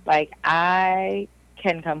 Like, I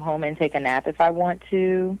can come home and take a nap if I want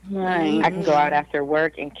to. Right. I can go out after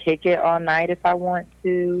work and kick it all night if I want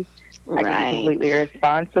to. I can be completely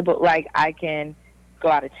irresponsible. Like, I can go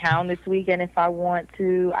out of town this weekend if I want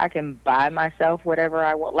to. I can buy myself whatever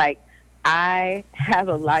I want. Like, I have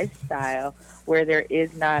a lifestyle where there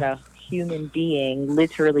is not a human being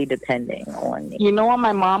literally depending on me. You know what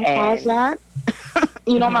my mom calls that?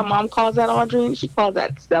 You know what my mom calls that, Audreen? She calls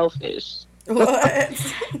that selfish. What?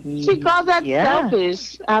 She calls that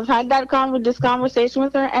selfish. I've had this conversation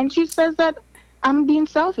with her, and she says that I'm being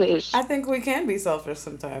selfish. I think we can be selfish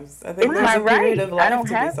sometimes. I think there's a period of life to be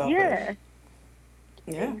selfish.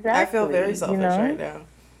 Yeah, exactly. I feel very selfish right now.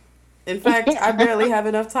 In fact, I barely have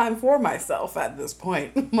enough time for myself at this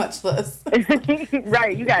point, much less.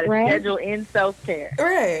 Right, you got to schedule in self-care.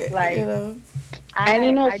 Right. Like, you know.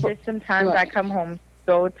 I just sometimes I come home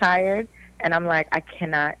so tired, and I'm like, I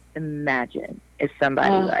cannot imagine if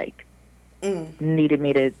somebody needed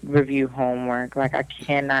me to review homework. Like, I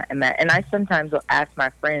cannot imagine. And I sometimes will ask my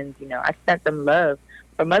friends, you know, I sent them love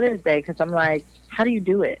for Mother's Day because I'm like, how do you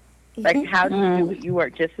do it? Like, how do you do it? You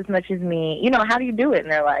work just as much as me. You know, how do you do it?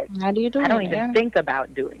 And they're like, how do you do it? I don't even think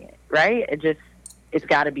about doing it, right? It's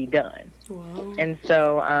got to be done. Wow. And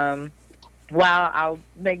so while I'll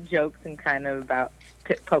make jokes and kind of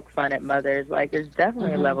poke fun at mothers, like, there's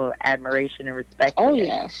definitely a level of admiration and respect. Oh,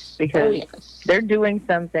 yes. Because they're doing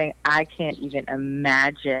something I can't even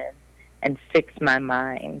imagine and fix my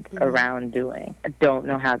mind around doing. I don't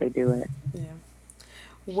know how they do it. Yeah.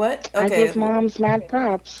 What? I Okay. give moms mad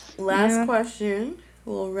props. Last Yeah. question.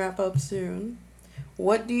 We'll wrap up soon.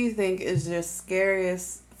 What do you think is your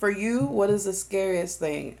scariest for you? What is the scariest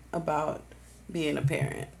thing about being a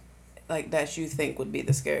parent? Like that you think would be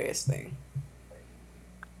the scariest thing?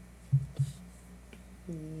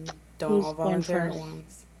 Don't Who's all going volunteer at first?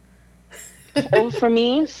 once. Oh, for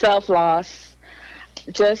me, self loss.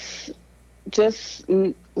 Just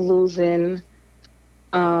losing,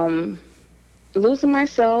 um, losing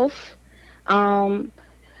myself, um,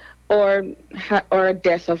 or a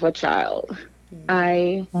death of a child.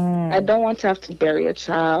 I don't want to have to bury a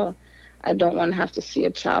child. I don't want to have to see a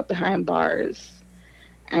child behind bars.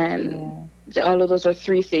 And all of those are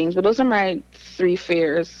three things, but those are my three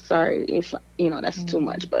fears. Sorry if that's too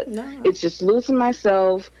much, but No. it's just losing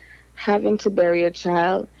myself, having to bury a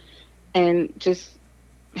child, and just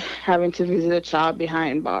having to visit a child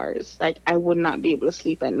behind bars. Like, I would not be able to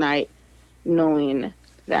sleep at night knowing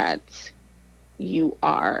that you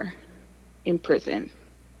are in prison.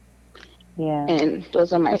 Yeah. And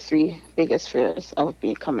those are my three biggest fears of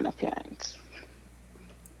becoming a parent.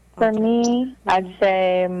 For me, I'd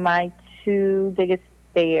say my two biggest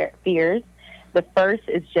fears. The first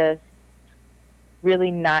is just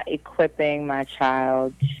really not equipping my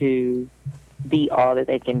child to be all that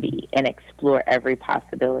they can be and explore every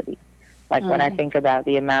possibility. Like when I think about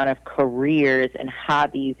the amount of careers and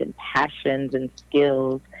hobbies and passions and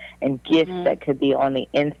skills and gifts that could be on the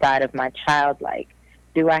inside of my child, like,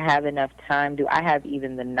 do I have enough time? Do I have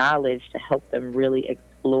even the knowledge to help them really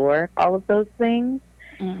explore all of those things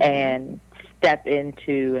and step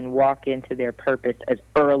into and walk into their purpose as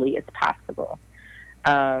early as possible?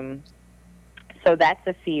 So that's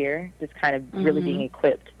a fear, just kind of really being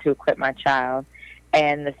equipped to equip my child.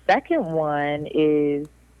 And the second one is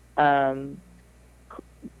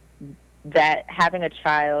that having a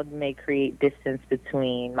child may create distance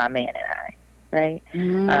between my man and I, right?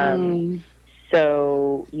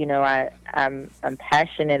 So, I'm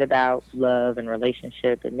passionate about love and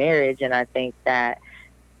relationship and marriage, and I think that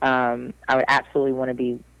I would absolutely want to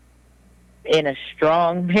be in a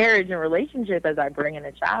strong marriage and relationship as I bring in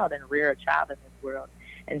a child and rear a child in this world.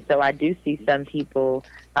 And so I do see some people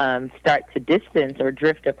start to distance or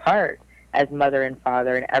drift apart as mother and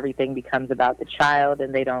father, and everything becomes about the child,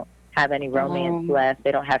 and they don't have any romance left.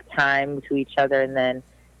 They don't have time to each other. And then,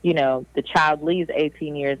 the child leaves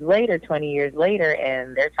 18 years later, 20 years later,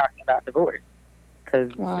 and they're talking about divorce because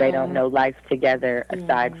they don't know life together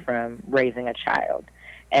aside from raising a child.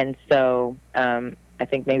 And so I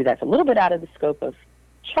think maybe that's a little bit out of the scope of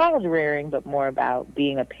child rearing, but more about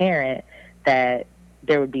being a parent, that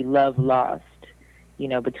there would be love lost,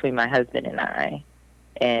 between my husband and I.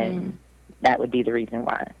 And that would be the reason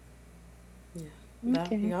why. Yeah.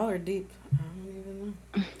 Okay. Y'all are deep. I don't even know.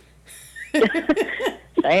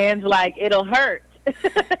 Sounds like it'll hurt.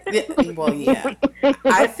 Yeah.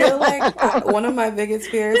 I feel like one of my biggest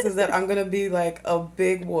fears is that I'm going to be like a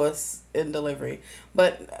big wuss in delivery.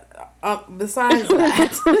 But besides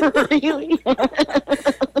that,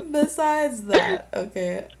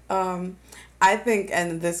 okay. I think,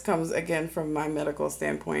 and this comes again from my medical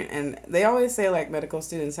standpoint, and they always say like medical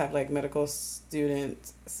students have like medical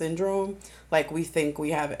student syndrome. Like we think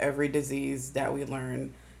we have every disease that we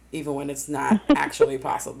learn, even when it's not actually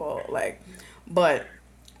possible. But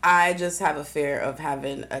I just have a fear of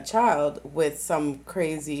having a child with some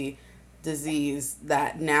crazy disease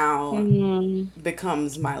that now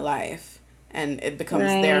becomes my life, and it becomes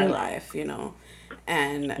their life,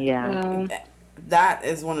 and that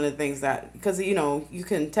is one of the things that, because you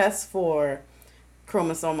can test for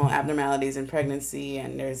chromosomal abnormalities in pregnancy,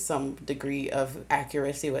 and there's some degree of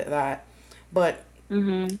accuracy with that, but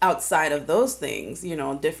outside of those things,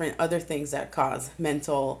 different other things that cause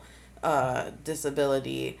mental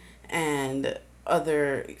disability and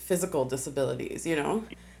other physical disabilities,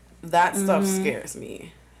 that stuff scares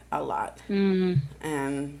me a lot.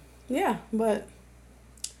 And yeah, but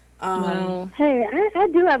hey, I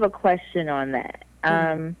do have a question on that.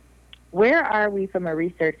 Where are we from a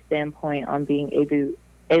research standpoint on being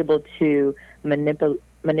able to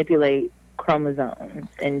manipulate chromosomes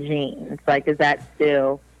and genes? Like, is that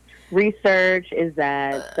still research? Is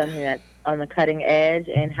that something that's on the cutting edge?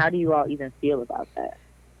 And how do you all even feel about that?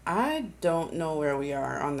 I don't know where we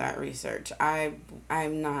are on that research.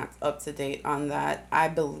 I'm not up to date on that. I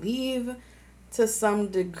believe to some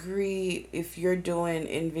degree, if you're doing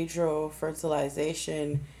in vitro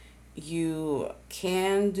fertilization, you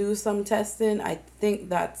can do some testing. I think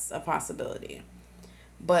that's a possibility.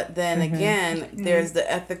 But then again, there's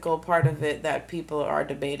the ethical part of it that people are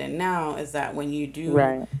debating now, is that when you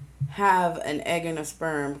do have an egg and a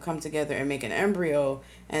sperm come together and make an embryo,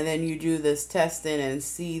 and then you do this testing and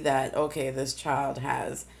see that, okay, this child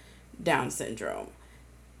has Down syndrome,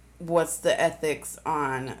 what's the ethics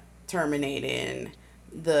on terminating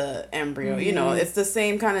the embryo? You know, it's the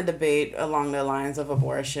same kind of debate along the lines of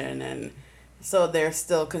abortion, and so they're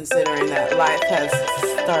still considering that life has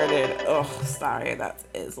started. Oh, sorry, that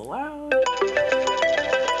is loud.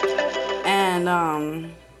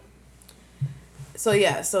 And so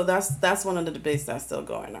yeah, so that's one of the debates that's still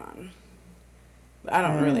going on. But I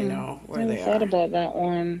don't really know where they thought are. about that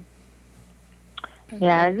one.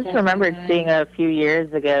 Yeah, I just remembered seeing a few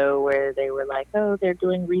years ago where they were like, oh, they're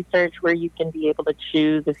doing research where you can be able to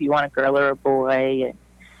choose if you want a girl or a boy, and,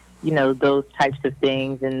 you know, those types of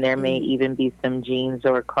things. And there may even be some genes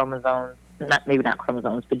or chromosomes, maybe not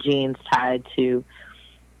chromosomes, but genes tied to,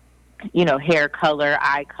 you know, hair color,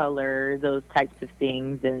 eye color, those types of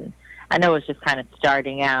things. And I know it's just kind of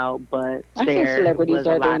starting out, but I think celebrities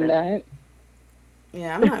are doing that.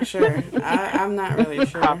 Yeah, I'm not sure. I'm not really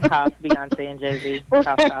sure. Cough, Beyonce and Jay-Z.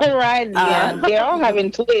 Right, yeah. They're all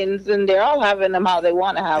having twins, and they're all having them how they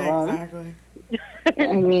want to have them. Exactly.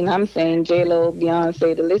 I mean, I'm saying J-Lo,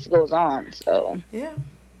 Beyonce, the list goes on, so. Yeah.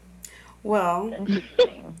 Well, that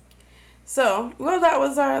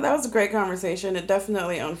was a great conversation. It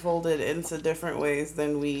definitely unfolded into different ways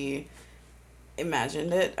than we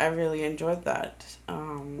imagined it. I really enjoyed that.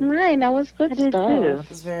 Right, that was good stuff. It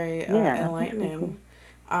was very enlightening.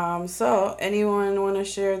 So anyone want to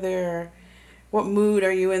share what mood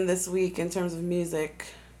are you in this week in terms of music?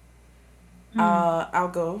 I'll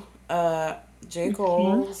go. J.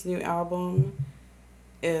 Cole's new album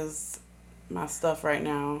is my stuff right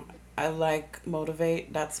now. I like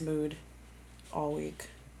Motivate. That's mood all week.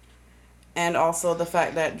 And also the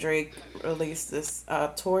fact that Drake released this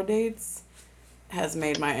tour dates has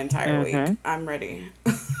made my entire week. I'm ready.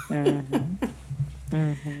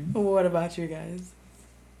 What about you guys?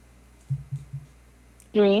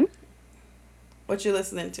 Dream? What you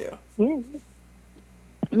listening to? Yeah.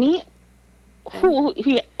 Me?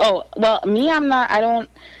 Me, I'm not, I don't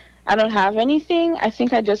have anything. I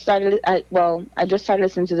think I just started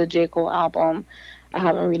listening to the J. Cole album. I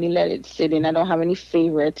haven't really let it sit in. I don't have any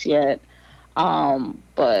favorites yet. But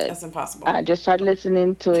that's impossible. I just started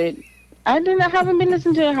listening to it. I haven't been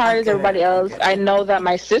listening to it hard as everybody else. I know that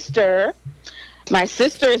my sister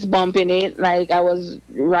is bumping it. Like, I was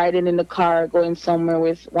riding in the car going somewhere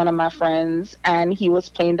with one of my friends, and he was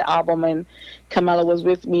playing the album, and Camilla was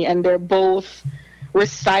with me, and they're both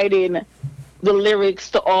reciting the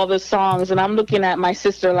lyrics to all the songs, and I'm looking at my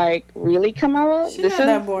sister like, really, Camilla? This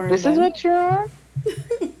is what you're on?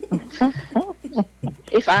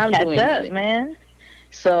 If I'm doing it, man.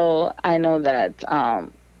 So I know that,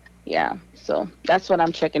 so that's what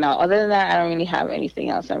I'm checking out. Other than that, I don't really have anything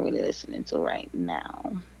else I'm really listening to right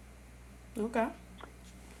now. Okay.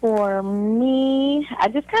 For me, I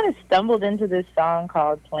just kind of stumbled into this song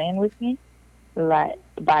called Playing With Me,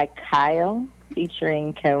 by Kyle,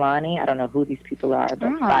 featuring Kehlani. I don't know who these people are, but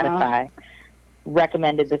Spotify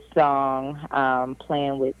recommended the song,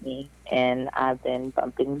 Playing With Me, and I've been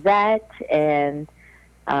bumping that. And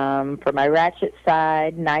for my ratchet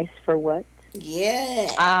side, Nice for What?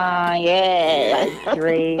 Yeah. Yeah.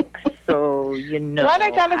 Drake. So, you know. Why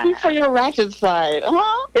that gotta be for your ratchet side?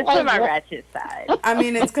 Huh? It's for my ratchet side. I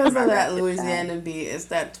mean, it's because of that Louisiana beat. It's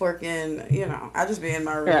that twerking, you know. I just be in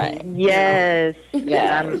my room. Right. Yes.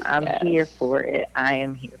 Yeah. I'm here for it. I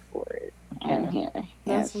am here for it. I'm here.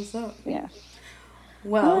 That's what's up. Yes.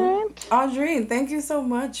 Well, Audreen, thank you so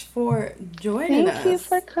much for joining us. Thank you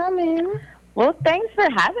for coming. Well, thanks for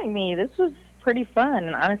having me. This was pretty fun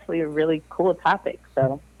and honestly a really cool topic.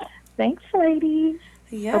 So thanks, ladies.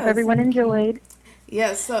 Yes. Hope everyone enjoyed.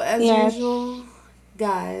 Yes, so as usual,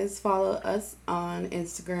 guys, follow us on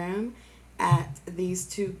Instagram at These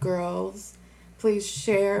Two Girls. Please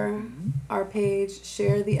share our page,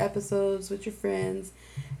 share the episodes with your friends.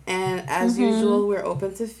 And as usual, we're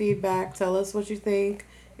open to feedback. Tell us what you think.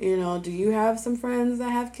 You know, do you have some friends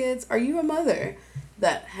that have kids? Are you a mother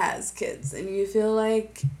that has kids and you feel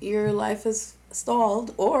like your life is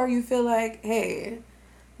stalled, or you feel like, hey,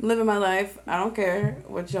 I'm living my life, I don't care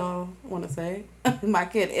what y'all want to say, my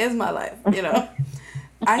kid is my life, you know?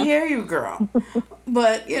 I hear you, girl,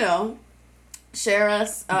 but you know, share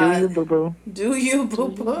us. Do you, boo-boo. Do you,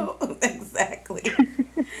 boo-boo. Exactly.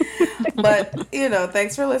 But you know,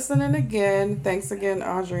 thanks for listening again. Thanks again,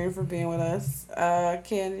 Audreen, for being with us.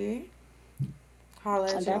 Candy,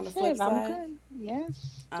 holla at you on the flip side. I'm good.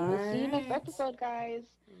 Yes. We'll see you next episode, guys.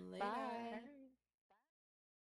 Later. Bye.